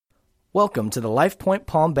Welcome to the LifePoint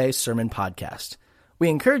Palm Bay Sermon Podcast. We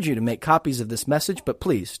encourage you to make copies of this message, but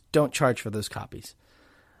please don't charge for those copies.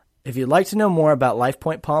 If you'd like to know more about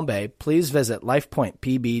LifePoint Palm Bay, please visit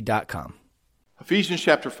lifepointpb.com. Ephesians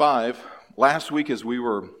chapter 5, last week as we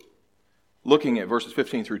were looking at verses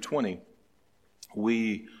 15 through 20,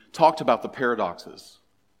 we talked about the paradoxes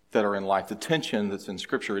that are in life, the tension that's in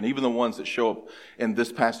Scripture, and even the ones that show up in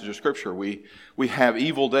this passage of Scripture. We have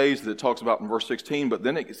evil days that it talks about in verse 16, but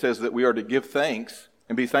then it says that we are to give thanks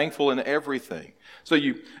and be thankful in everything. So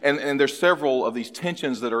and there's several of these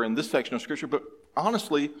tensions that are in this section of Scripture, but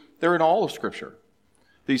honestly, they're in all of Scripture.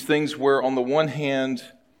 These things where on the one hand,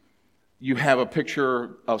 you have a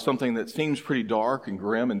picture of something that seems pretty dark and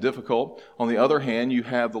grim and difficult. On the other hand, you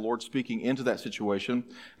have the Lord speaking into that situation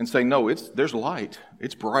and saying, no, there's light.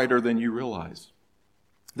 It's brighter than you realize.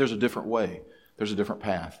 There's a different way. There's a different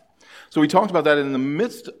path. So we talked about that in the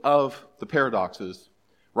midst of the paradoxes.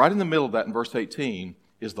 Right in the middle of that in verse 18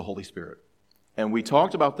 is the Holy Spirit. And we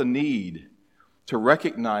talked about the need to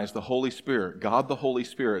recognize the Holy Spirit, God the Holy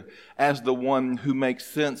Spirit, as the one who makes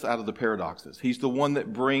sense out of the paradoxes. He's the one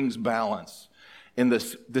that brings balance in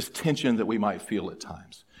this tension that we might feel at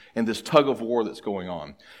times, and this tug of war that's going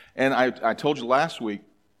on. And I told you last week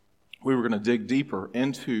we were going to dig deeper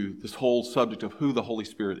into this whole subject of who the Holy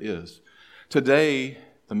Spirit is. Today,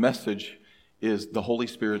 the message is the Holy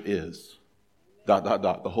Spirit is, ...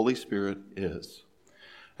 The Holy Spirit is.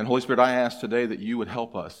 And Holy Spirit, I ask today that you would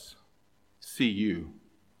help us see you.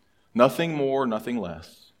 Nothing more, nothing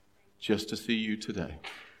less, just to see you today.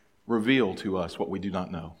 Reveal to us what we do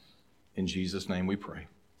not know. In Jesus' name we pray.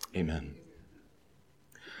 Amen.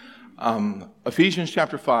 Ephesians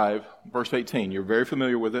chapter 5, verse 18. You're very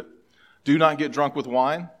familiar with it. Do not get drunk with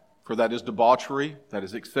wine, for that is debauchery, that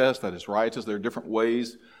is excess, that is riotous. There are different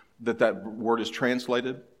ways that word is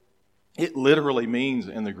translated. It literally means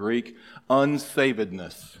in the Greek,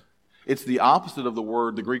 unsavedness. It's the opposite of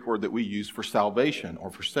the Greek word that we use for salvation or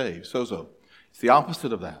for save, sozo. It's the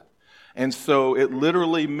opposite of that. And so it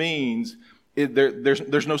literally means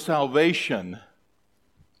there's no salvation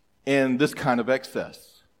in this kind of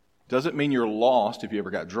excess. Doesn't mean you're lost if you ever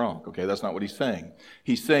got drunk. Okay, that's not what he's saying.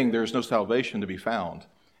 He's saying there's no salvation to be found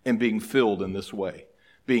in being filled in this way,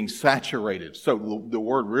 being saturated. So the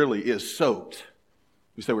word really is soaked.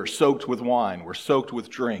 We say we're soaked with wine, we're soaked with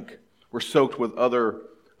drink, we're soaked with other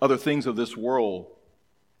things of this world.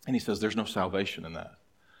 And he says there's no salvation in that.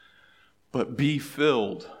 But be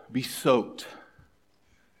filled, be soaked,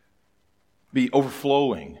 be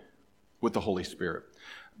overflowing with the Holy Spirit.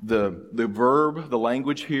 The verb, the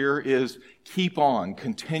language here is keep on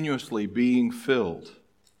continuously being filled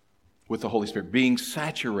with the Holy Spirit, being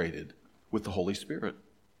saturated with the Holy Spirit.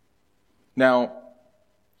 Now,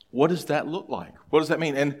 what does that look like? What does that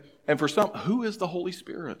mean? And for some, who is the Holy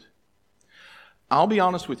Spirit? I'll be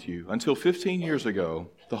honest with you, until 15 years ago,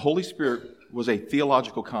 the Holy Spirit was a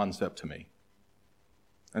theological concept to me.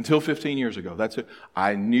 Until 15 years ago. That's it.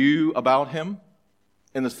 I knew about him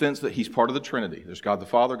in the sense that he's part of the Trinity. There's God the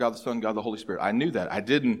Father, God the Son, God the Holy Spirit. I knew that. I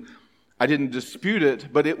didn't dispute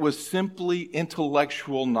it, but it was simply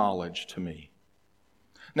intellectual knowledge to me.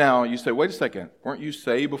 Now, you say, wait a second, weren't you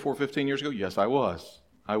saved before 15 years ago? Yes, I was.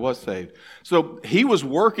 I was saved. So he was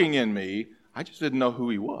working in me. I just didn't know who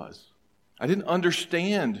he was. I didn't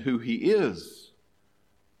understand who he is.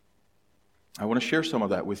 I want to share some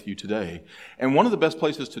of that with you today. And one of the best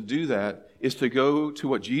places to do that is to go to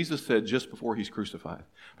what Jesus said just before he's crucified.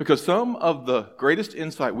 Because some of the greatest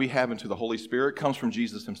insight we have into the Holy Spirit comes from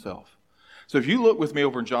Jesus himself. So if you look with me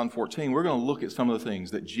over in John 14, we're going to look at some of the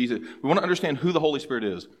things that we want to understand who the Holy Spirit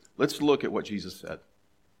is. Let's look at what Jesus said.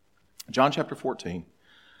 John chapter 14,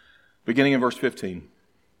 beginning in verse 15.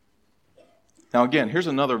 Now again, here's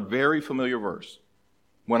another very familiar verse.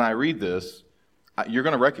 When I read this, you're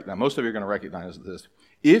going to recognize, most of you are going to recognize this.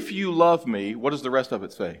 If you love me, what does the rest of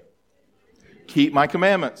it say? Keep my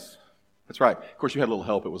commandments. That's right. Of course, you had a little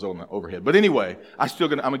help. It was on the overhead. But anyway, I'm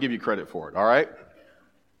going to give you credit for it, all right?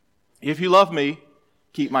 If you love me,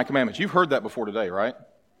 keep my commandments. You've heard that before today, right?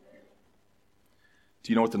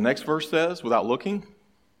 Do you know what the next verse says without looking?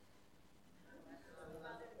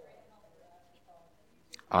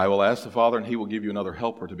 I will ask the Father, and he will give you another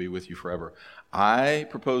helper to be with you forever. I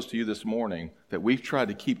propose to you this morning that we've tried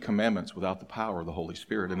to keep commandments without the power of the Holy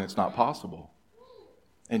Spirit, and it's not possible.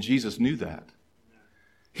 And Jesus knew that.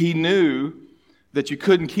 He knew that you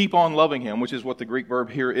couldn't keep on loving him, which is what the Greek verb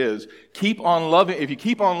here is. Keep on loving. If you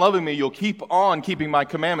keep on loving me, you'll keep on keeping my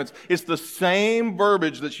commandments. It's the same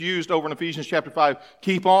verbiage that's used over in Ephesians chapter 5.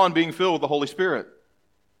 Keep on being filled with the Holy Spirit.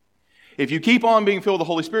 If you keep on being filled with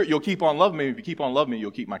the Holy Spirit, you'll keep on loving me. If you keep on loving me,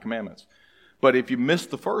 you'll keep my commandments. But if you miss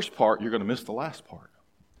the first part, you're going to miss the last part.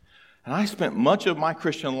 And I spent much of my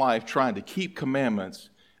Christian life trying to keep commandments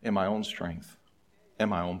in my own strength and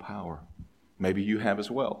my own power. Maybe you have as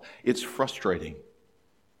well. It's frustrating.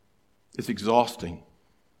 It's exhausting.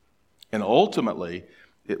 And ultimately,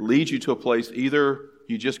 it leads you to a place either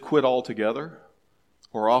you just quit altogether,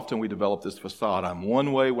 or often we develop this facade. I'm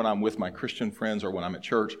one way when I'm with my Christian friends or when I'm at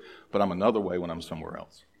church, but I'm another way when I'm somewhere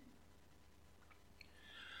else.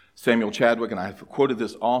 Samuel Chadwick, and I've quoted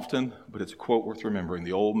this often, but it's a quote worth remembering.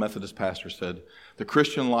 The old Methodist pastor said, "The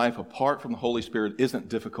Christian life apart from the Holy Spirit isn't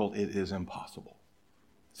difficult, it is impossible."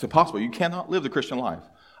 It's impossible. You cannot live the Christian life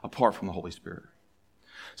apart from the Holy Spirit.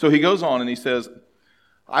 So he goes on and he says,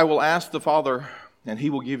 "I will ask the Father, and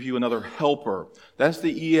he will give you another helper." That's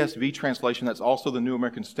the ESV translation. That's also the New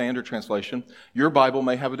American Standard translation. Your Bible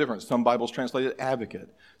may have a difference. Some Bibles translate it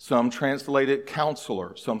advocate. Some translate it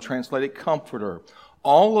counselor. Some translate it comforter.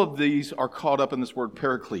 All of these are caught up in this word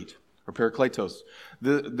paraclete or parakletos.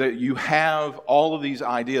 You have all of these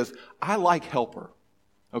ideas. I like helper,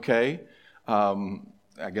 okay?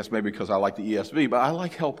 I guess maybe because I like the ESV, but I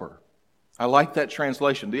like helper. I like that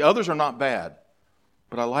translation. The others are not bad,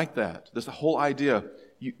 but I like that. This whole idea,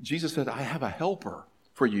 Jesus said, "I have a helper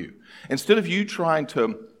for you." Instead of you trying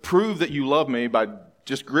to prove that you love me by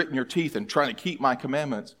just gritting your teeth and trying to keep my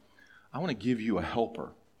commandments, I want to give you a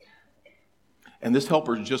helper. And this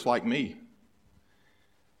helper is just like me,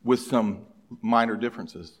 with some minor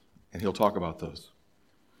differences, and he'll talk about those.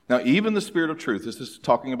 Now, even the Spirit of truth, this is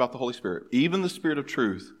talking about the Holy Spirit, even the Spirit of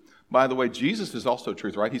truth, by the way, Jesus is also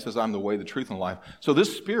truth, right? He says, "I'm the way, the truth, and life." So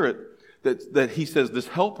this Spirit that he says, this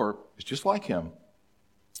helper, is just like him,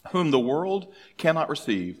 whom the world cannot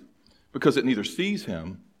receive, because it neither sees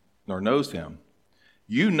him nor knows him.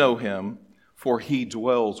 You know him, for he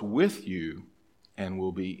dwells with you and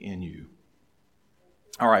will be in you.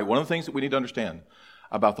 All right, one of the things that we need to understand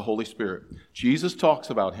about the Holy Spirit, Jesus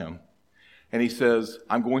talks about him, and he says,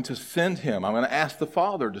 "I'm going to send him. I'm going to ask the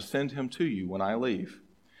Father to send him to you when I leave."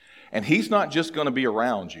 And he's not just going to be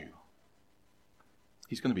around you.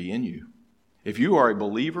 He's going to be in you. If you are a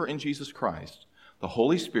believer in Jesus Christ, the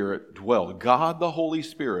Holy Spirit dwells. God, the Holy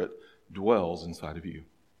Spirit, dwells inside of you.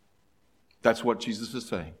 That's what Jesus is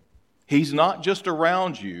saying. He's not just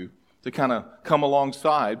around you to kind of come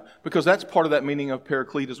alongside, because that's part of that meaning of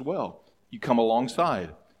paraclete as well. You come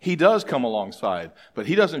alongside. He does come alongside, but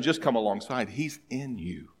he doesn't just come alongside. He's in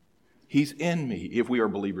you. He's in me if we are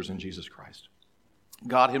believers in Jesus Christ.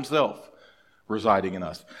 God himself residing in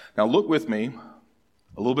us. Now look with me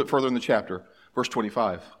a little bit further in the chapter, verse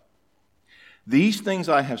 25. "These things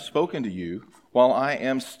I have spoken to you while I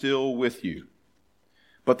am still with you.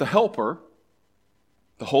 But the Helper,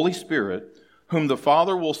 the Holy Spirit, whom the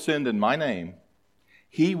Father will send in my name,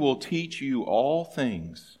 he will teach you all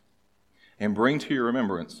things and bring to your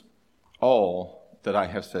remembrance all that I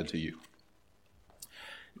have said to you."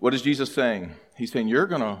 What is Jesus saying? He's saying you're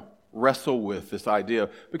going to wrestle with this idea,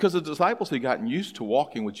 because the disciples had gotten used to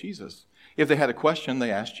walking with Jesus. If they had a question,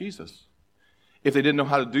 they asked Jesus. If they didn't know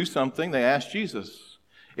how to do something, they asked Jesus.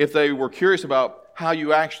 If they were curious about how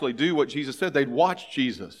you actually do what Jesus said, they'd watch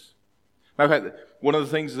Jesus. Matter of fact, one of the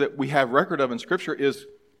things that we have record of in Scripture is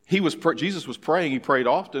Jesus was praying. He prayed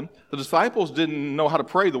often. The disciples didn't know how to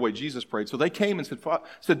pray the way Jesus prayed, so they came and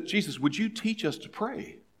said, "Jesus, would you teach us to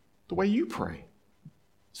pray the way you pray?"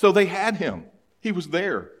 So they had him. He was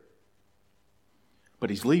there. But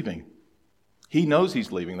he's leaving. He knows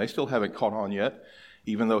he's leaving. They still haven't caught on yet,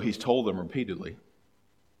 even though he's told them repeatedly.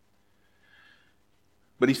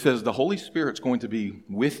 But he says the Holy Spirit's going to be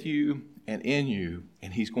with you and in you,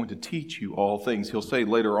 and he's going to teach you all things. He'll say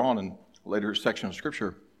later on in a later section of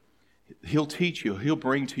Scripture, he'll teach you, he'll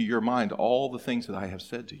bring to your mind all the things that I have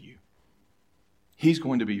said to you. He's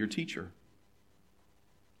going to be your teacher.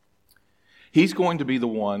 He's going to be the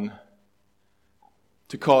one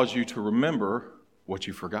to cause you to remember what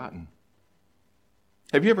you've forgotten.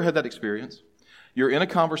 Have you ever had that experience? You're in a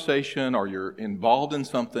conversation or you're involved in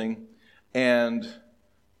something, and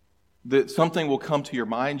that something will come to your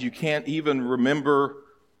mind. You can't remember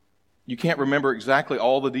exactly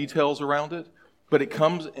all the details around it, but it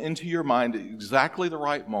comes into your mind at exactly the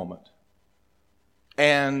right moment.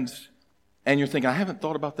 And you're thinking, I haven't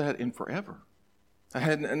thought about that in forever.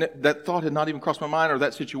 That thought had not even crossed my mind, or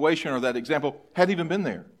that situation or that example hadn't even been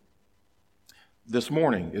there. This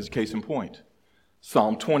morning is case in point.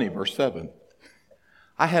 Psalm 20, verse 7.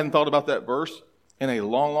 I hadn't thought about that verse in a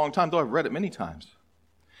long, long time, though I've read it many times.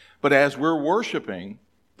 But as we're worshiping,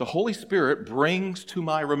 the Holy Spirit brings to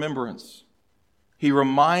my remembrance. He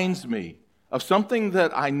reminds me of something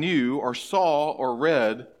that I knew or saw or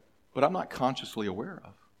read, but I'm not consciously aware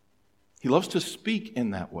of. He loves to speak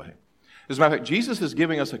in that way. As a matter of fact, Jesus is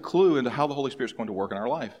giving us a clue into how the Holy Spirit is going to work in our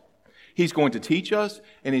life. He's going to teach us,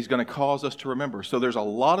 and He's going to cause us to remember. So there's a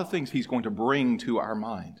lot of things He's going to bring to our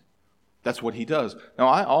mind. That's what He does. Now,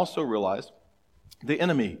 I also realize the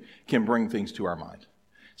enemy can bring things to our mind.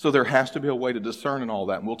 So there has to be a way to discern and all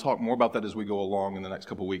that. And we'll talk more about that as we go along in the next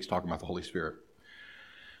couple of weeks, talking about the Holy Spirit.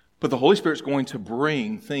 But the Holy Spirit's going to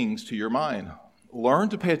bring things to your mind. Learn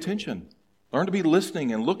to pay attention. Learn to be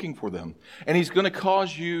listening and looking for them. And He's going to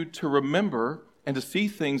cause you to remember and to see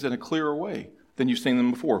things in a clearer way than you've seen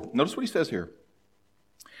them before. Notice what He says here.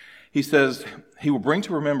 He says, He will bring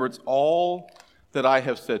to remembrance all that I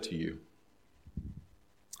have said to you.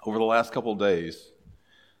 Over the last couple of days,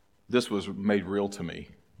 this was made real to me.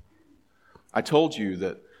 I told you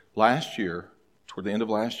that last year, toward the end of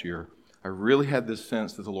last year, I really had this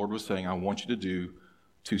sense that the Lord was saying, I want you to do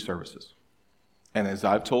 2 services. And as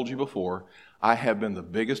I've told you before, I have been the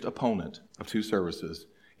biggest opponent of 2 services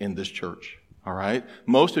in this church. All right?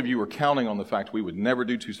 Most of you were counting on the fact we would never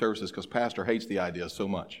do 2 services because Pastor hates the idea so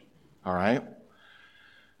much. All right?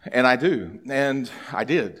 And I do. And I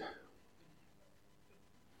did.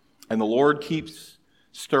 And the Lord keeps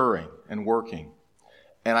stirring and working.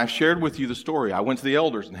 And I've shared with you the story. I went to the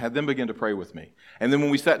elders and had them begin to pray with me. And then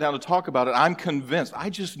when we sat down to talk about it, I'm convinced,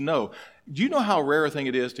 I just know. Do you know how rare a thing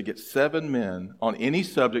it is to get 7 men on any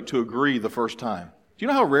subject to agree the first time? Do you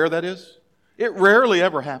know how rare that is? It rarely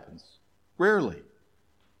ever happens. Rarely.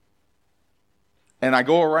 And I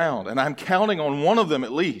go around and I'm counting on one of them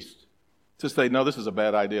at least to say, no, this is a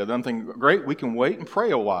bad idea. Then I'm thinking, great, we can wait and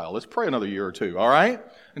pray a while. Let's pray another year or 2, all right?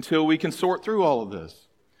 Until we can sort through all of this.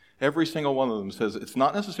 Every single one of them says, it's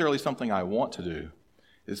not necessarily something I want to do.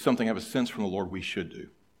 It's something I have a sense from the Lord we should do.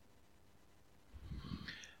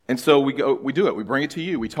 And so we do it. We bring it to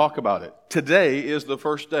you. We talk about it. Today is the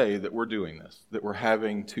first day that we're doing this, that we're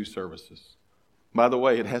having 2 services. By the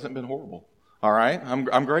way, it hasn't been horrible. All right?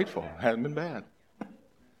 I'm grateful. It hasn't been bad.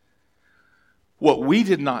 What we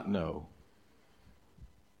did not know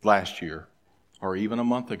last year, or even a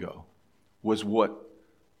month ago, was what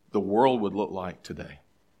the world would look like today.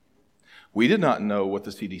 We did not know what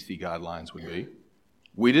the CDC guidelines would be.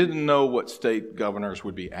 We didn't know what state governors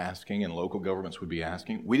would be asking and local governments would be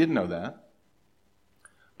asking. We didn't know that.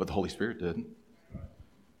 But the Holy Spirit did.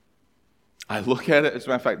 I look at it, as a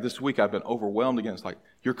matter of fact, this week I've been overwhelmed again. It's like,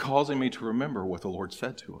 you're causing me to remember what the Lord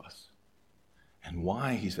said to us and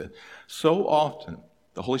why He said. So often,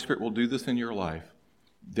 the Holy Spirit will do this in your life.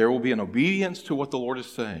 There will be an obedience to what the Lord is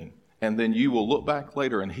saying. And then you will look back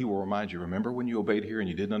later and He will remind you, remember when you obeyed here and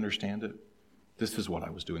you didn't understand it? This is what I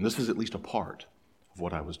was doing. This is at least a part of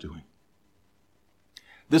what I was doing.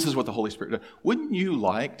 This is what the Holy Spirit does. Wouldn't you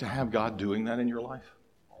like to have God doing that in your life?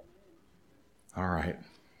 All right.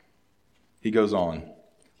 He goes on.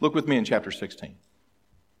 Look with me in chapter 16.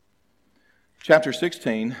 Chapter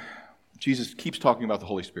 16, Jesus keeps talking about the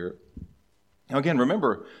Holy Spirit. Now again,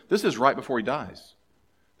 remember, this is right before He dies.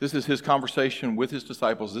 This is His conversation with His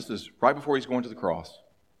disciples. This is right before He's going to the cross.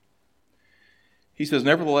 He says,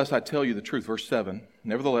 nevertheless, I tell you the truth. Verse 7,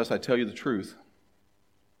 nevertheless, I tell you the truth.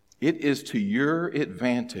 It is to your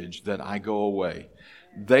advantage that I go away.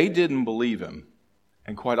 They didn't believe Him.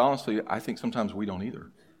 And quite honestly, I think sometimes we don't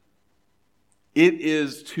either. It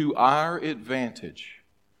is to our advantage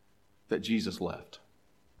that Jesus left.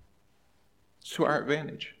 It's to our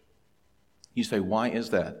advantage. You say, why is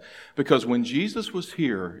that? Because when Jesus was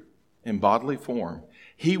here in bodily form,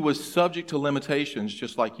 He was subject to limitations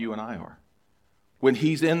just like you and I are. When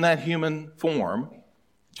He's in that human form,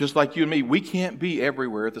 just like you and me, we can't be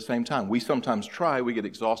everywhere at the same time. We sometimes try, we get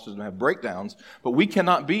exhausted and have breakdowns, but we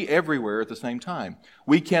cannot be everywhere at the same time.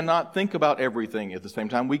 We cannot think about everything at the same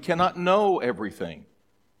time. We cannot know everything.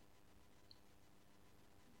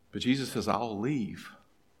 But Jesus says, I'll leave.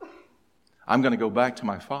 I'm going to go back to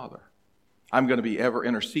my Father. I'm going to be ever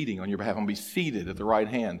interceding on your behalf. I'm going to be seated at the right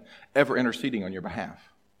hand, ever interceding on your behalf.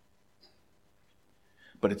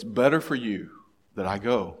 But it's better for you that I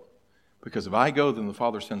go. Because if I go, then the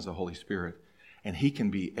Father sends the Holy Spirit, and He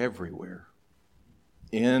can be everywhere,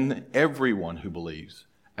 in everyone who believes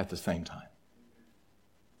at the same time.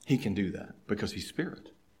 He can do that because He's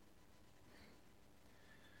Spirit.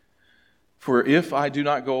 For if I do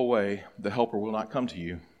not go away, the Helper will not come to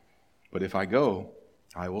you. But if I go,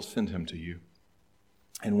 I will send Him to you.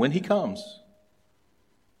 And when He comes,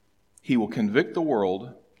 He will convict the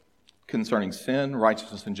world concerning sin,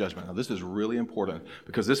 righteousness, and judgment. Now, this is really important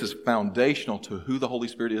because this is foundational to who the Holy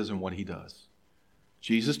Spirit is and what He does.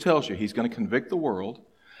 Jesus tells you He's going to convict the world.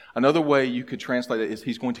 Another way you could translate it is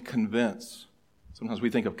He's going to convince. Sometimes we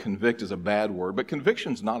think of convict as a bad word, but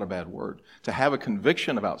conviction's not a bad word. To have a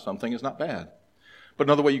conviction about something is not bad. But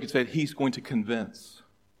another way you could say it, he's going to convince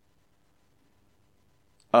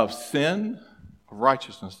of sin, of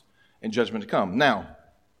righteousness, and judgment to come. Now,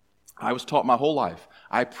 I was taught my whole life.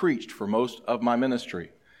 I preached for most of my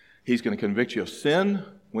ministry. He's going to convict you of sin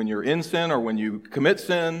when you're in sin or when you commit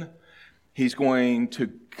sin. He's going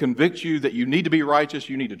to convict you that you need to be righteous,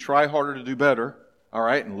 you need to try harder to do better, all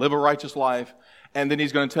right, and live a righteous life. And then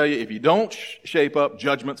he's going to tell you, if you don't shape up,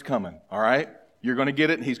 judgment's coming, all right? You're going to get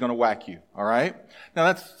it, and he's going to whack you, all right? Now,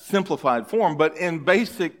 that's simplified form, but in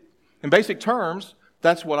basic terms,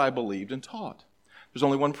 that's what I believed and taught. There's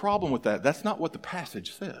only one problem with that. That's not what the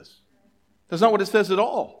passage says. That's not what it says at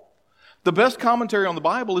all. The best commentary on the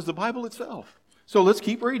Bible is the Bible itself. So let's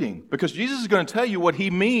keep reading, because Jesus is going to tell you what he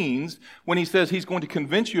means when he says he's going to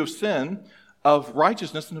convince you of sin, of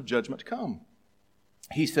righteousness, and of judgment to come.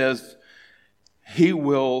 He says he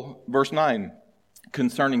will, verse 9,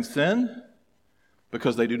 concerning sin,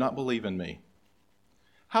 because they do not believe in me.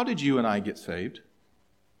 How did you and I get saved?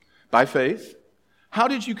 By faith. How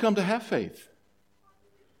did you come to have faith?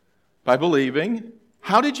 By believing.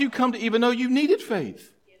 How did you come to even know you needed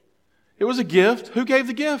faith? It was a gift. Who gave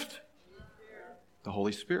the gift? The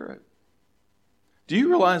Holy Spirit. Do you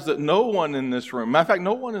realize that no one in this room, matter of fact,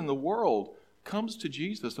 no one in the world comes to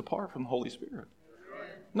Jesus apart from the Holy Spirit?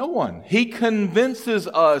 No one. He convinces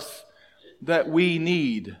us that we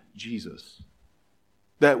need Jesus,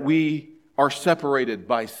 that we are separated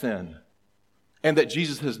by sin, and that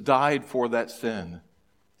Jesus has died for that sin,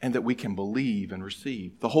 and that we can believe and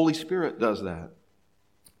receive. The Holy Spirit does that.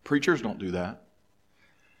 Preachers don't do that.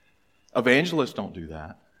 Evangelists don't do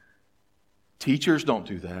that. Teachers don't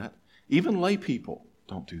do that. Even lay people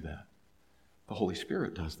don't do that. The Holy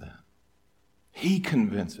Spirit does that. He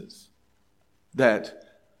convinces that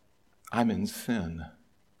I'm in sin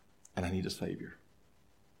and I need a Savior.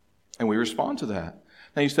 And we respond to that.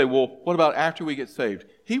 Now you say, well, what about after we get saved?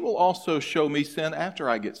 He will also show me sin after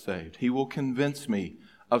I get saved. He will convince me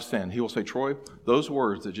of sin. He will say, Troy, those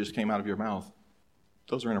words that just came out of your mouth,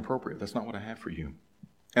 those are inappropriate. That's not what I have for you.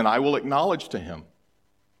 And I will acknowledge to him,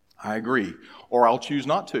 I agree. Or I'll choose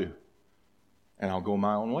not to. And I'll go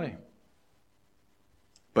my own way.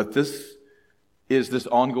 But this is this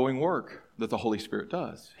ongoing work that the Holy Spirit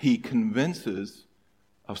does. He convinces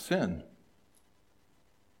of sin.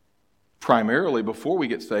 Primarily before we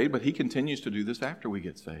get saved, but he continues to do this after we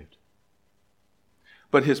get saved.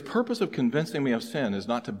 But his purpose of convincing me of sin is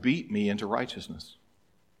not to beat me into righteousness.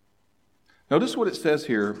 Notice what it says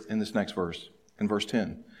here in this next verse, in verse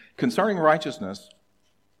 10. Concerning righteousness,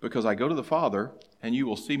 because I go to the Father, and you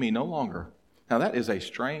will see me no longer. Now that is a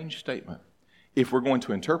strange statement. If we're going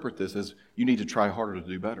to interpret this as you need to try harder to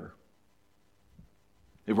do better.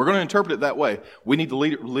 If we're going to interpret it that way, we need to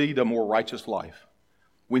lead a more righteous life.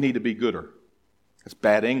 We need to be gooder. It's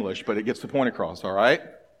bad English, but it gets the point across, all right?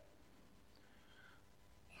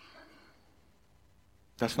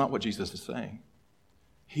 That's not what Jesus is saying.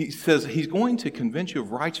 He says he's going to convince you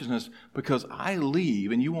of righteousness because I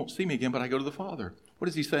leave and you won't see me again, but I go to the Father. What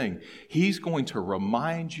is he saying? He's going to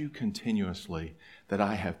remind you continuously that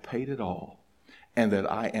I have paid it all and that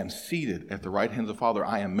I am seated at the right hand of the Father.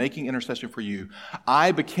 I am making intercession for you.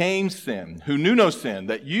 I became sin, who knew no sin,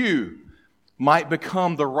 that you might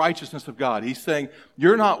become the righteousness of God. He's saying,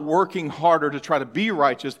 you're not working harder to try to be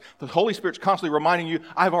righteous. The Holy Spirit's constantly reminding you,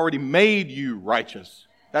 I've already made you righteous.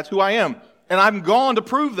 That's who I am. And I'm gone to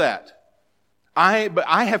prove that. But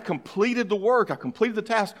I have completed the work. I've completed the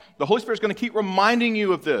task. The Holy Spirit's going to keep reminding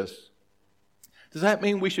you of this. Does that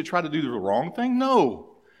mean we should try to do the wrong thing? No.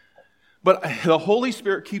 But the Holy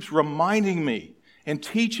Spirit keeps reminding me and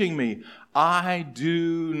teaching me, I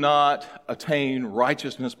do not attain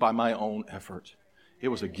righteousness by my own effort. It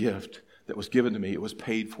was a gift that was given to me. It was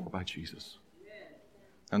paid for by Jesus.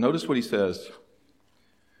 Now notice what he says.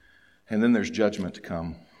 And then there's judgment to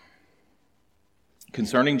come.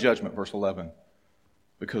 Concerning judgment, verse 11,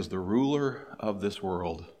 because the ruler of this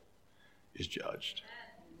world is judged.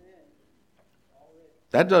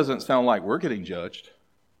 That doesn't sound like we're getting judged.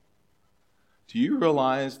 Do you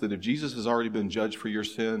realize that if Jesus has already been judged for your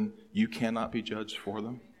sin, you cannot be judged for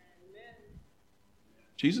them?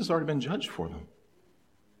 Jesus has already been judged for them.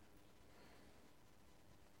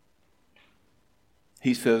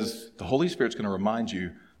 He says the Holy Spirit's going to remind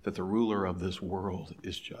you that the ruler of this world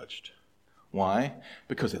is judged. Why?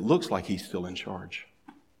 Because it looks like he's still in charge.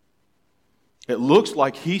 It looks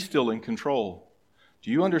like he's still in control.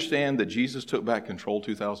 Do you understand that Jesus took back control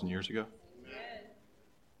 2,000 years ago?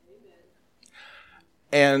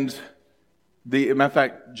 And matter of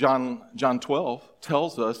fact, John 12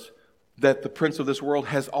 tells us that the prince of this world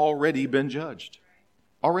has already been judged.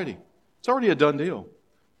 Already. It's already a done deal.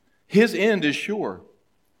 His end is sure.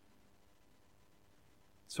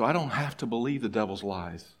 So I don't have to believe the devil's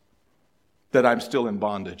lies, that I'm still in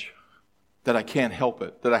bondage, that I can't help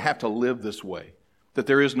it, that I have to live this way, that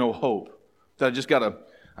there is no hope, that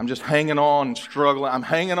I'm just hanging on, struggling. I'm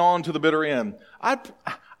hanging on to the bitter end. I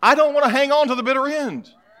don't want to hang on to the bitter end.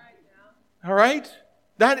 All right?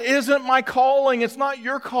 That isn't my calling. It's not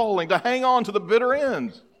your calling to hang on to the bitter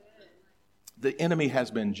end. The enemy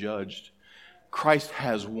has been judged. Christ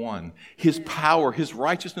has won. His power, His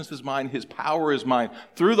righteousness is mine. His power is mine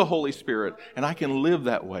through the Holy Spirit. And I can live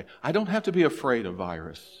that way. I don't have to be afraid of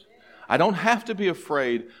virus. I don't have to be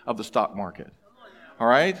afraid of the stock market. All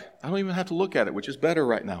right? I don't even have to look at it, which is better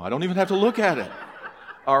right now. I don't even have to look at it.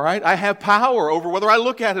 All right? I have power over whether I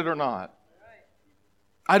look at it or not.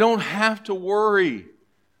 I don't have to worry.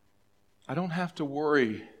 I don't have to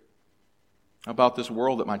worry about this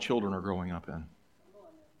world that my children are growing up in.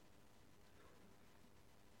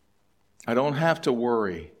 I don't have to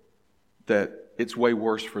worry that it's way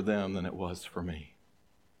worse for them than it was for me.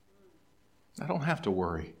 I don't have to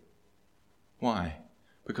worry. Why?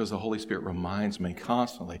 Because the Holy Spirit reminds me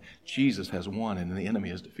constantly, Jesus has won and the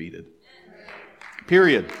enemy is defeated.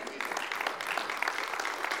 Period.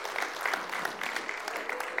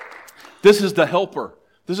 This is the helper.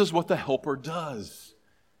 This is what the helper does.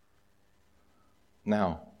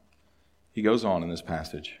 Now, he goes on in this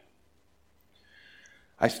passage.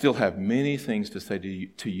 I still have many things to say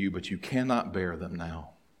to you, but you cannot bear them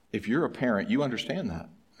now. If you're a parent, you understand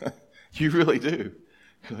that. You really do.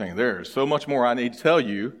 You're thinking, there's so much more I need to tell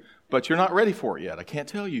you, but you're not ready for it yet. I can't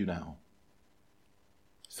tell you now.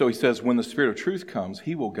 So he says, when the Spirit of truth comes,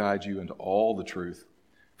 He will guide you into all the truth.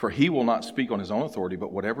 For He will not speak on His own authority,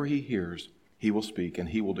 but whatever He hears, He will speak, and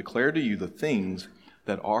He will declare to you the things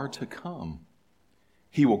that are to come.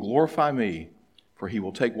 He will glorify me, for He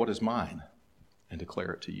will take what is mine and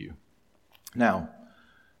declare it to you. Now,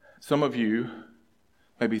 some of you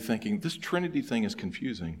may be thinking, this Trinity thing is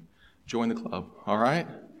confusing. Join the club, all right?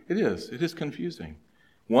 It is. It is confusing.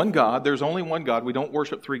 One God. There's only one God. We don't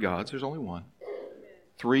worship three gods. There's only one.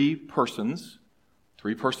 Three persons,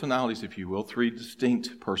 three personalities, if you will, three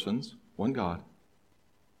distinct persons, one God.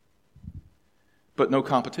 But no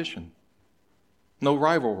competition, no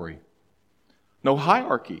rivalry, no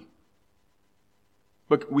hierarchy.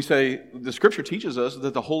 But we say, the Scripture teaches us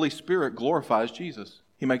that the Holy Spirit glorifies Jesus.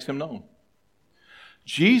 He makes Him known.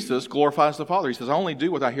 Jesus glorifies the Father. He says, I only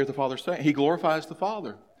do what I hear the Father say. He glorifies the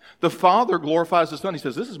Father. The Father glorifies the Son. He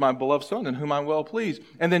says, this is my beloved Son in whom I'm well pleased.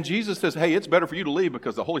 And then Jesus says, hey, it's better for you to leave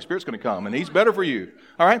because the Holy Spirit's going to come and He's better for you.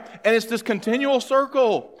 All right? And it's this continual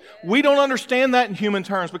circle. We don't understand that in human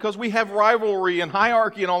terms because we have rivalry and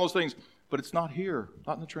hierarchy and all those things. But it's not here,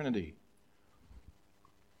 not in the Trinity.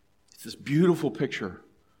 It's this beautiful picture,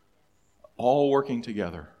 all working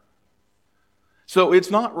together. So it's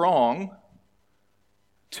not wrong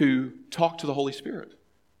to talk to the Holy Spirit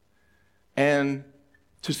and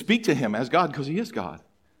to speak to Him as God because He is God.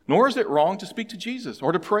 Nor is it wrong to speak to Jesus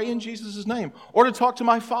or to pray in Jesus' name or to talk to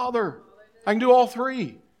my Father. I can do all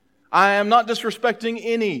three. I am not disrespecting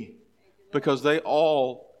any because they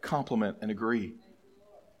all complement and agree.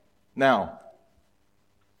 Now,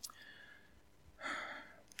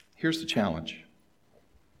 here's the challenge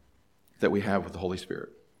that we have with the Holy Spirit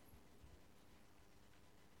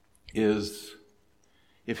is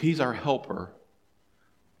if He's our helper,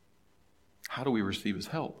 how do we receive His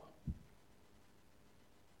help?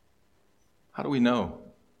 How do we know?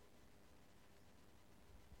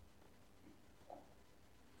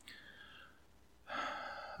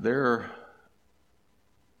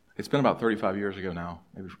 It's been about 35 years ago now,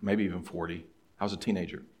 maybe even 40. I was a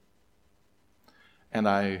teenager. And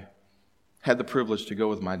I had the privilege to go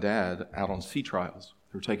with my dad out on sea trials.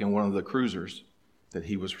 They were taking one of the cruisers that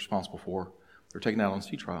he was responsible for. They were taken out on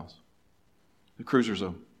sea trials. The cruiser's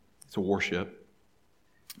it's a warship,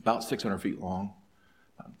 about 600 feet long,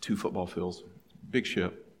 2 football fields, big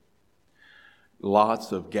ship.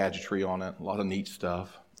 Lots of gadgetry on it, a lot of neat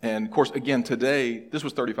stuff. And of course, again, today, this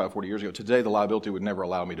was 35, 40 years ago. Today, the liability would never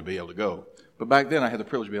allow me to be able to go. But back then, I had the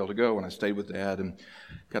privilege to be able to go, and I stayed with Dad and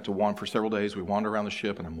got to wander for several days. We wandered around the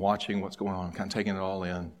ship, and I'm watching what's going on. I'm kind of taking it all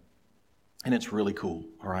in. And it's really cool,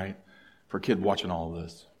 all right, for a kid watching all of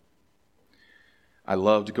this. I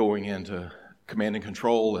loved going into command and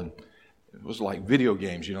control, and it was like video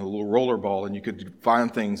games, the little roller ball, and you could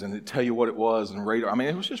find things and it'd tell you what it was, and radar. I mean,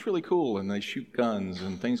 it was just really cool, and they shoot guns,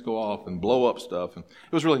 and things go off and blow up stuff, and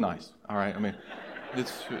it was really nice, all right? I mean,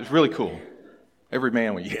 it's really cool. Every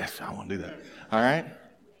man went, yes, I want to do that, all right?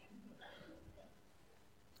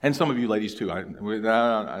 And some of you ladies too.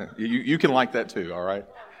 You can like that too, all right?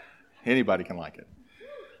 Anybody can like it.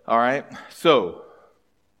 All right? So,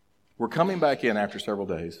 we're coming back in after several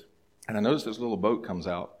days, and I notice this little boat comes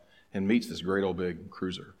out and meets this great old big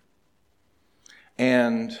cruiser.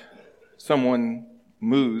 And someone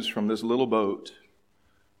moves from this little boat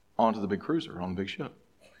onto the big cruiser, on the big ship.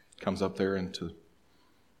 Comes up there in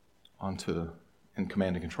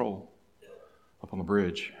command and control, up on the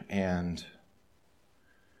bridge. And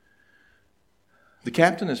the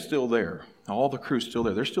captain is still there. All the crew's still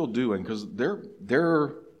there. They're still doing, because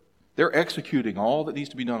they're executing all that needs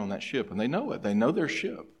to be done on that ship, and they know it. They know their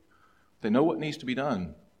ship. They know what needs to be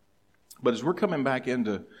done. But as we're coming back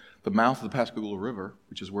into the mouth of the Pascagoula River,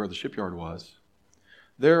 which is where the shipyard was,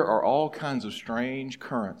 there are all kinds of strange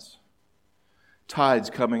currents.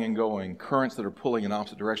 Tides coming and going, currents that are pulling in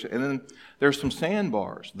opposite direction. And then there's some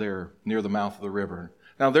sandbars there near the mouth of the river.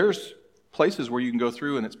 Now there's places where you can go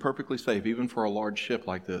through and it's perfectly safe, even for a large ship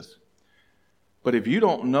like this. But if you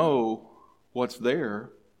don't know what's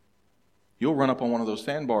there, you'll run up on one of those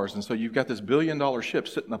sandbars. And so you've got this billion-dollar ship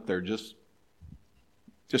sitting up there just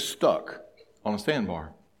stuck on a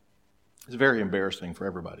sandbar. It's very embarrassing for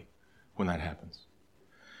everybody when that happens.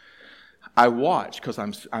 I watch, because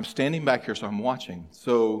I'm standing back here, so I'm watching.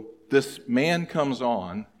 So this man comes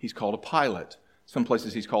on. He's called a pilot. Some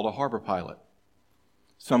places he's called a harbor pilot.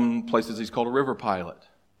 Some places he's called a river pilot.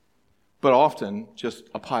 But often just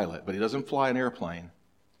a pilot. But he doesn't fly an airplane.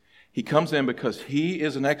 He comes in because he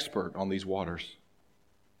is an expert on these waters.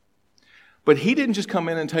 But he didn't just come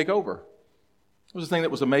in and take over. It was the thing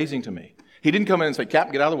that was amazing to me. He didn't come in and say,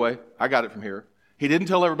 "Captain, get out of the way. I got it from here." He didn't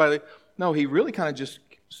tell everybody. No, he really kind of just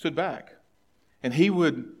stood back. And he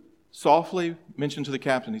would softly mention to the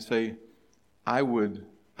captain, he'd say,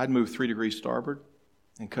 I'd move 3 degrees starboard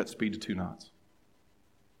and cut speed to 2 knots.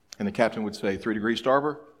 And the captain would say, 3 degrees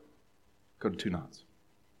starboard, go to 2 knots.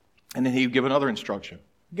 And then he'd give another instruction.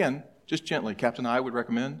 Again, just gently, Captain, I would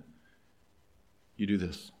recommend you do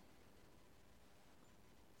this.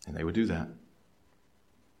 And they would do that.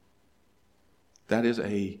 That is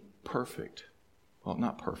not perfect.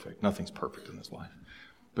 Nothing's perfect in this life.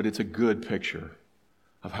 But it's a good picture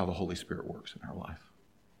of how the Holy Spirit works in our life.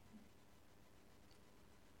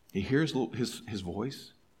 He hears his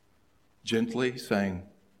voice gently saying,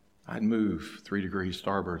 I'd move 3 degrees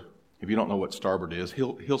starboard. If you don't know what starboard is,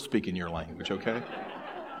 he'll speak in your language, okay?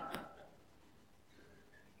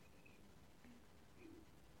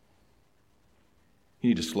 You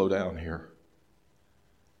need to slow down here.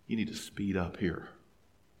 You need to speed up here.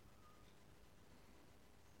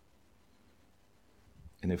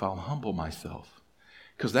 And if I'll humble myself,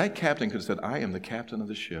 because that captain could have said, I am the captain of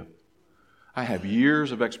the ship. I have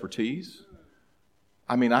years of expertise.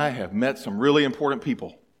 I have met some really important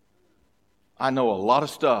people. I know a lot of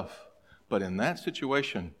stuff. But in that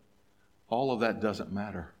situation, all of that doesn't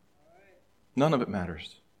matter. None of it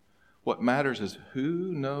matters. What matters is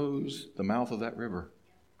who knows the mouth of that river.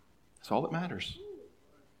 That's all that matters.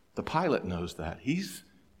 The pilot knows that. He's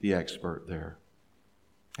the expert there.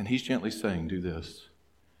 And he's gently saying, do this.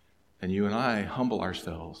 And you and I humble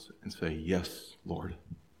ourselves and say, yes, Lord,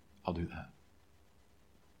 I'll do that.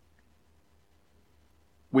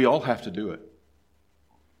 We all have to do it.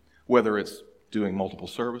 Whether it's doing multiple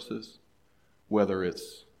services, whether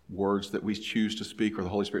it's words that we choose to speak or the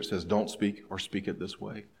Holy Spirit says don't speak or speak it this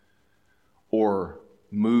way, or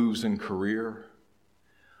moves in career,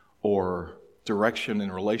 or direction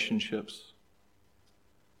in relationships.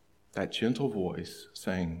 That gentle voice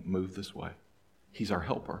saying, move this way. He's our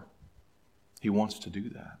helper. He wants to do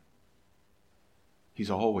that.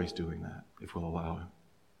 He's always doing that if we'll allow him.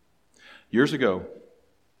 Years ago,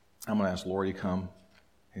 I'm going to ask Lori to come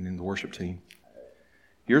and in the worship team.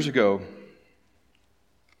 Years ago,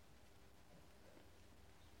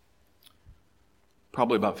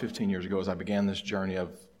 probably about 15 years ago, as I began this journey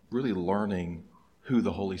of really learning who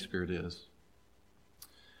the Holy Spirit is,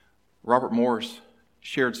 Robert Morris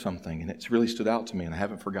shared something, and it's really stood out to me, and I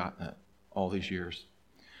haven't forgotten it all these years.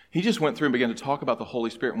 He just went through and began to talk about the Holy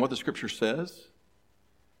Spirit and what the Scripture says,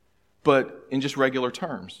 but in just regular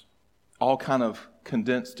terms, all kind of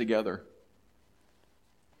condensed together.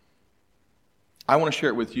 I want to share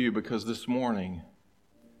it with you because this morning,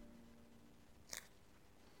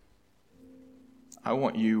 I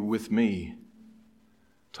want you with me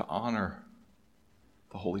to honor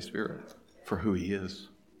the Holy Spirit for who He is.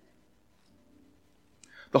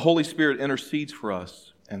 The Holy Spirit intercedes for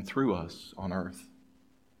us and through us on earth.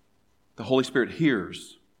 The Holy Spirit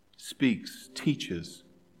hears, speaks, teaches,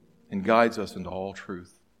 and guides us into all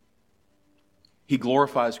truth. He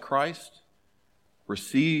glorifies Christ,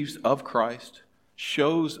 receives of Christ,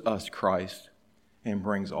 shows us Christ, and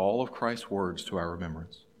brings all of Christ's words to our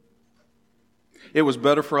remembrance. It was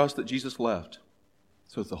better for us that Jesus left,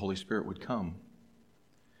 so that the Holy Spirit would come.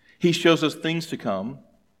 He shows us things to come.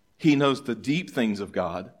 He knows the deep things of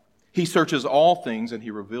God. He searches all things, and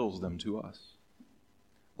He reveals them to us.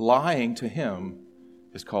 Lying to Him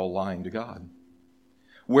is called lying to God.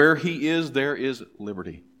 Where He is, there is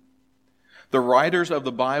liberty. The writers of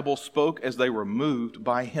the Bible spoke as they were moved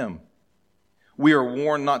by Him. We are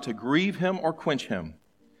warned not to grieve Him or quench Him.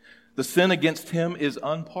 The sin against Him is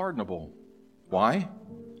unpardonable. Why?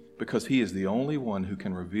 Because He is the only one who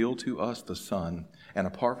can reveal to us the Son, and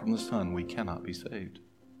apart from the Son, we cannot be saved.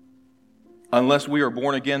 Unless we are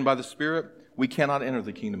born again by the Spirit, we cannot enter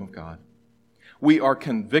the kingdom of God. We are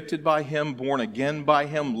convicted by Him, born again by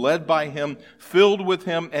Him, led by Him, filled with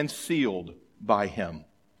Him, and sealed by Him.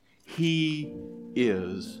 He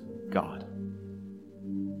is God.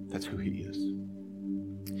 That's who He is.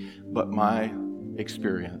 But my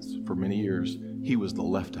experience for many years, He was the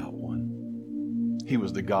left out one. He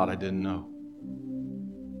was the God I didn't know.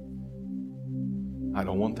 I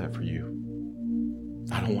don't want that for you.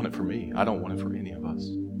 I don't want it for me. I don't want it for any of us.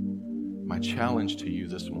 My challenge to you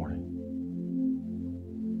this morning,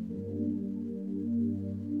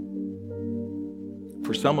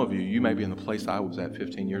 for some of you, you may be in the place I was at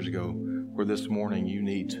 15 years ago, where this morning you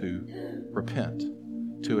need to repent,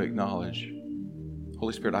 to acknowledge,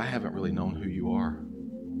 Holy Spirit, I haven't really known who you are.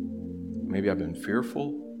 Maybe I've been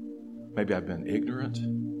fearful. Maybe I've been ignorant.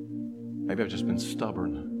 Maybe I've just been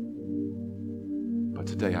stubborn. But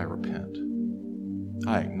today I repent.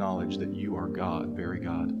 I acknowledge that you are God, very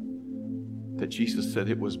God. That Jesus said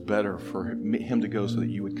it was better for Him to go so that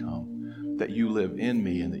you would come. That you live in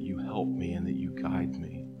me and that you help me and that you guide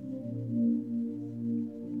me.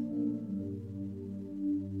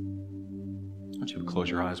 I want you to close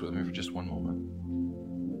your eyes with me for just one moment.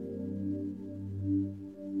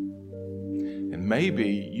 And maybe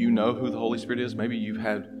you know who the Holy Spirit is. Maybe you've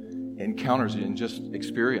had encounters and just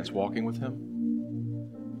experience walking with Him.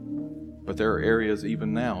 But there are areas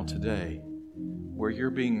even now, today, where you're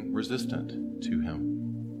being resistant to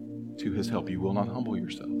Him, to His help. You will not humble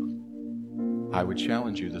yourself. I would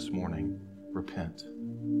challenge you this morning, repent.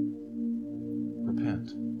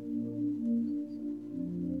 Repent.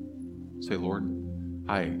 Say, Lord,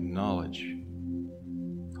 I acknowledge,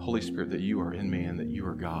 Holy Spirit, that you are in me and that you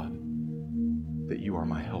are God, that you are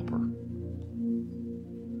my helper.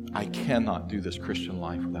 I cannot do this Christian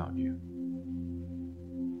life without you.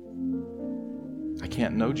 I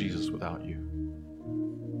can't know Jesus without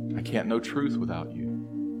you. I can't know truth without you.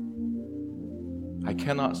 I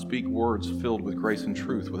cannot speak words filled with grace and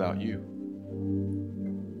truth without you.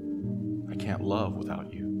 I can't love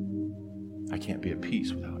without you. I can't be at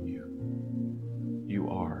peace without you. You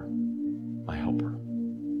are my helper.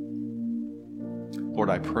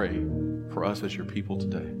 Lord, I pray for us as your people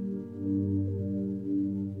today.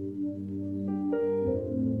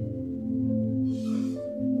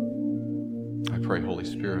 I pray, Holy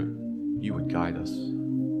Spirit, you would guide us.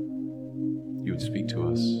 You would speak to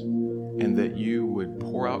us. And that you would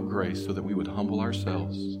pour out grace so that we would humble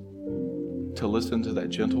ourselves to listen to that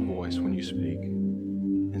gentle voice when you speak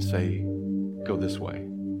and say, go this way,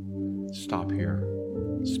 stop here,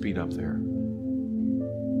 speed up there.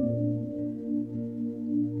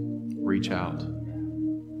 Reach out.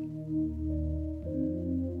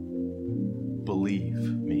 Believe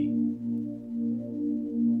me.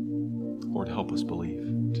 Lord, help us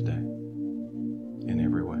believe today in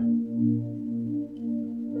every way.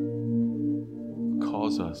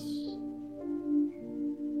 Cause us,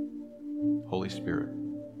 Holy Spirit,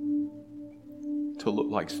 to look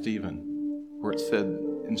like Stephen, where it said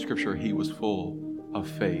in Scripture he was full of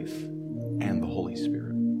faith and the Holy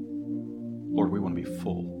Spirit. Lord, we want to be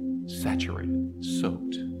full, saturated,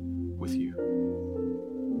 soaked with you.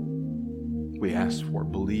 We ask for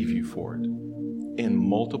it, believe you for it, in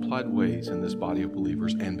multiplied ways in this body of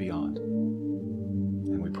believers and beyond.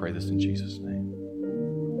 And we pray this in Jesus' name.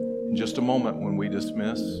 In just a moment when we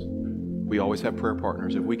dismiss, we always have prayer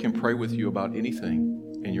partners. If we can pray with you about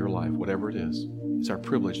anything in your life, whatever it is, it's our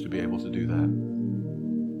privilege to be able to do that.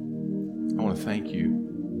 I want to thank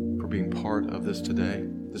you for being part of this today,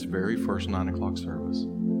 this very first 9 o'clock service.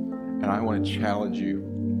 And I want to challenge you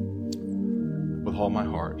with all my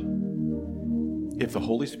heart. If the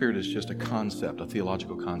Holy Spirit is just a concept, a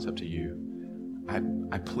theological concept to you,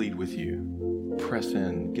 I plead with you, press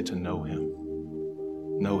in, get to know Him.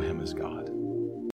 Know Him as God.